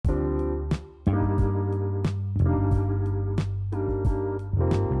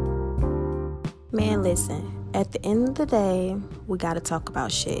Man, listen, at the end of the day, we gotta talk about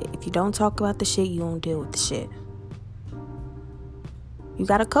shit. If you don't talk about the shit, you don't deal with the shit. You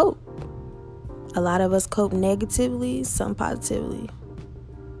gotta cope. A lot of us cope negatively, some positively.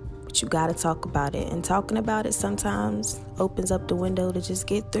 But you gotta talk about it. And talking about it sometimes opens up the window to just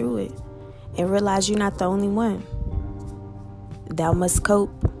get through it and realize you're not the only one. Thou must cope.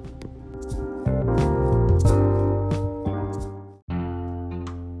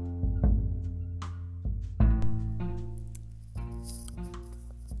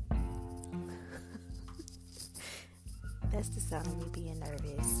 That's the sound of me being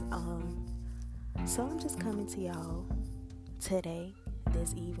nervous. So I'm just coming to y'all today,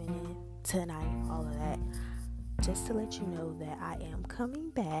 this evening, tonight, all of that, just to let you know that I am coming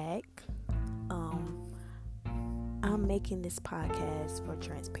back. I'm making this podcast for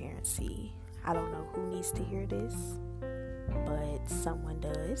transparency. I don't know who needs to hear this, but someone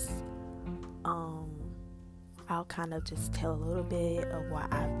does. I'll kind of just tell a little bit of why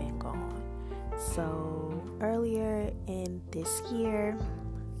I've been gone. So earlier in this year,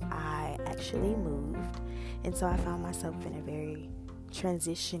 I actually moved, and so I found myself in a very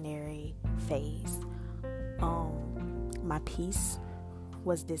transitionary phase. My peace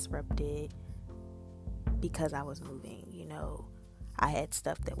was disrupted because I was moving. I had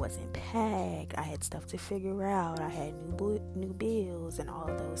stuff that wasn't packed. I had stuff to figure out. I had new bills and all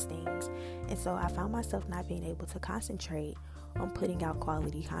of those things, and so I found myself not being able to concentrate on putting out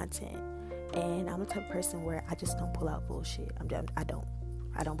quality content. And I'm the type of person where I just don't pull out bullshit.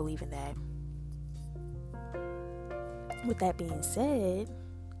 I don't believe in that. With that being said,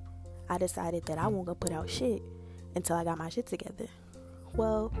 I decided that I won't go put out shit until I got my shit together.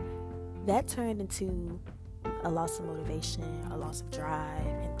 Well, that turned into a loss of motivation, a loss of drive,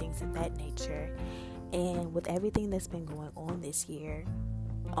 and things of that nature. And with everything that's been going on this year,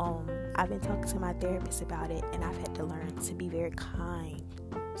 I've been talking to my therapist about it, and I've had to learn to be very kind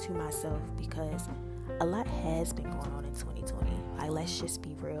to myself because a lot has been going on in 2020. Like, let's just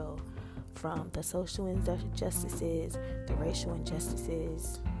be real. From the social injustices, the racial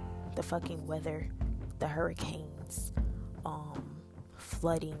injustices, the fucking weather, the hurricanes,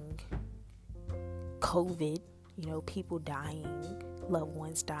 flooding, COVID, people dying, loved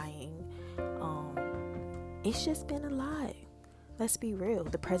ones dying. It's just been a lot. Let's be real.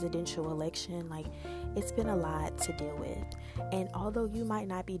 The presidential election, it's been a lot to deal with. And although you might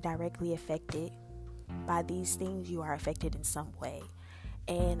not be directly affected by these things, you are affected in some way.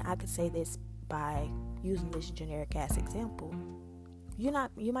 And I could say this by using this generic ass example. You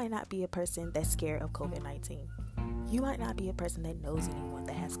might not be a person that's scared of COVID-19. You might not be a person that knows anyone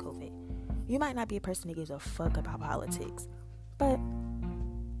that has COVID. You might not be a person that gives a fuck about politics. But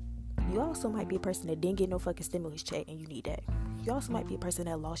you also might be a person that didn't get no fucking stimulus check and you need that. You also might be a person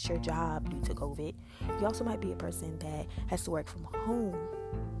that lost your job due to COVID. You also might be a person that has to work from home,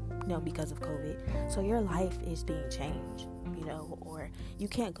 because of COVID. So your life is being changed, or you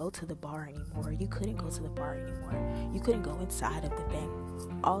can't go to the bar anymore. You couldn't go to the bar anymore. You couldn't go inside of the bank.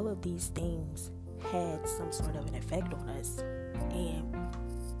 All of these things had some sort of an effect on us. And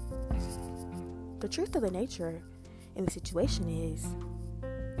the truth of the nature in the situation is,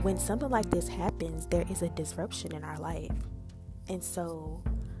 when something like this happens, there is a disruption in our life. And so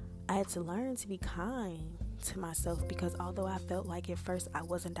I had to learn to be kind to myself, because although I felt like at first I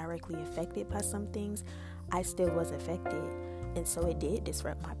wasn't directly affected by some things, I still was affected. And so it did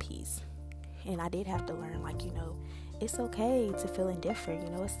disrupt my peace. And I did have to learn, it's okay to feel indifferent.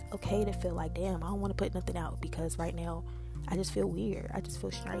 It's okay to feel like, damn, I don't want to put nothing out because right now I just feel weird. I just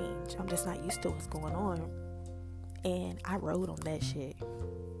feel strange. I'm just not used to what's going on. And I rode on that shit.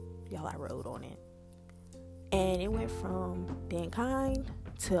 Y'all, I rode on it. And it went from being kind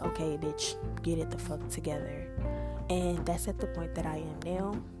to, okay, bitch, get it the fuck together. And that's at the point that I am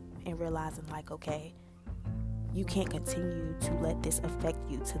now, and realizing, okay, you can't continue to let this affect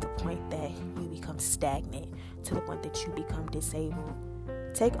you to the point that you become stagnant, to the point that you become disabled.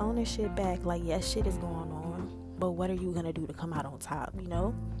 Take ownership back. Yes, shit is going on, but what are you going to do to come out on top,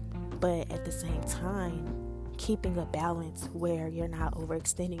 But at the same time, keeping a balance where you're not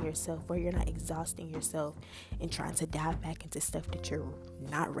overextending yourself, where you're not exhausting yourself and trying to dive back into stuff that you're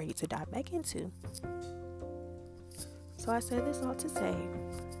not ready to dive back into. So I said this all to say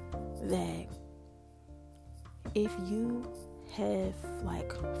that if you have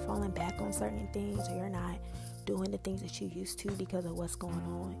fallen back on certain things, or you're not doing the things that you used to because of what's going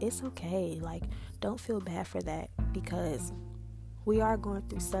on, it's okay. Don't feel bad for that, because we are going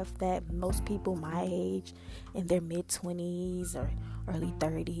through stuff that most people my age, in their mid-20s or early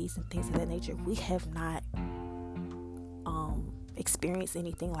 30s and things of that nature, we have not experienced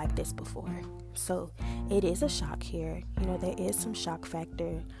anything like this before. So it is a shock here. There is some shock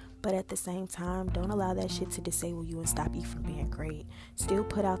factor. But at the same time, don't allow that shit to disable you and stop you from being great. Still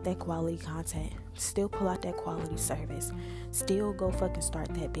put out that quality content. Still pull out that quality service. Still go fucking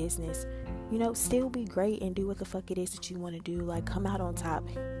start that business. Still be great and do what the fuck it is that you want to do. Like, come out on top.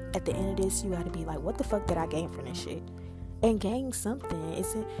 At the end of this, you got to be like, what the fuck did I gain from this shit? And gain something.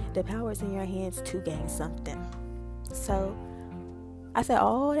 The power is in your hands to gain something. So, I said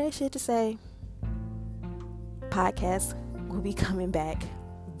all that shit to say, podcast will be coming back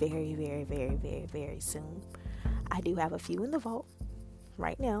very, very, very, very, very soon. I do have a few in the vault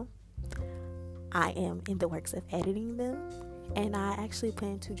right now. I am in the works of editing them, and I actually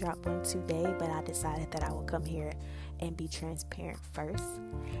plan to drop one today, but I decided that I will come here and be transparent first.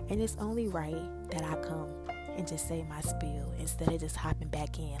 And it's only right that I come and just say my spiel instead of just hopping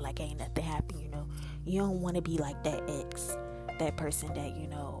back in like ain't nothing happened. You don't want to be like that ex, that person that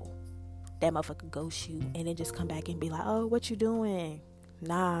that motherfucker ghost you and then just come back and be like, oh, what you doing?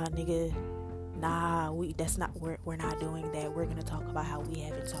 Nah, nigga. Nah, we're not doing that. We're gonna talk about how we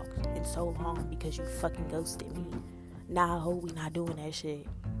haven't talked in so long because you fucking ghosted me. Nah, we not doing that shit.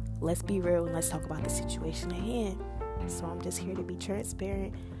 Let's be real and let's talk about the situation at hand. So I'm just here to be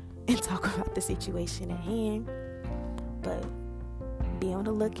transparent and talk about the situation at hand. But be on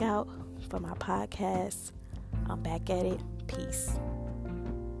the lookout for my podcast. I'm back at it. Peace.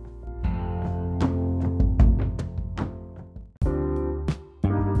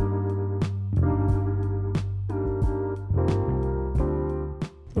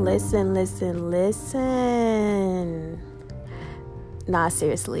 Listen. Nah,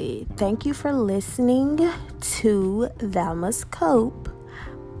 seriously. Thank you for listening to Thou Must Cope.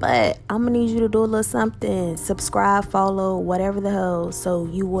 But I'm going to need you to do a little something. Subscribe, follow, whatever the hell, so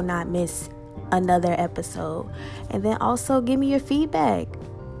you will not miss another episode. And then also give me your feedback.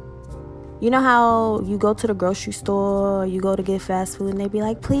 You know how you go to the grocery store, you go to get fast food, and they be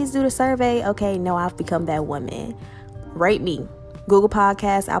like, please do the survey. Okay, no, I've become that woman. Rate me. Google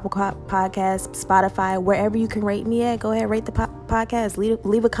Podcasts, Apple Podcasts, Spotify, wherever you can rate me at, go ahead, rate the podcast.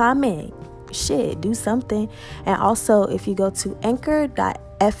 Leave a comment. Shit, do something. And also, if you go to anchor.fm/Thou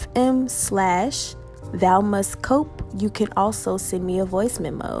Must Cope, you can also send me a voice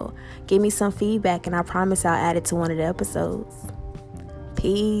memo. Give me some feedback, and I promise I'll add it to one of the episodes.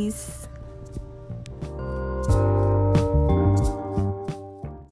 Peace.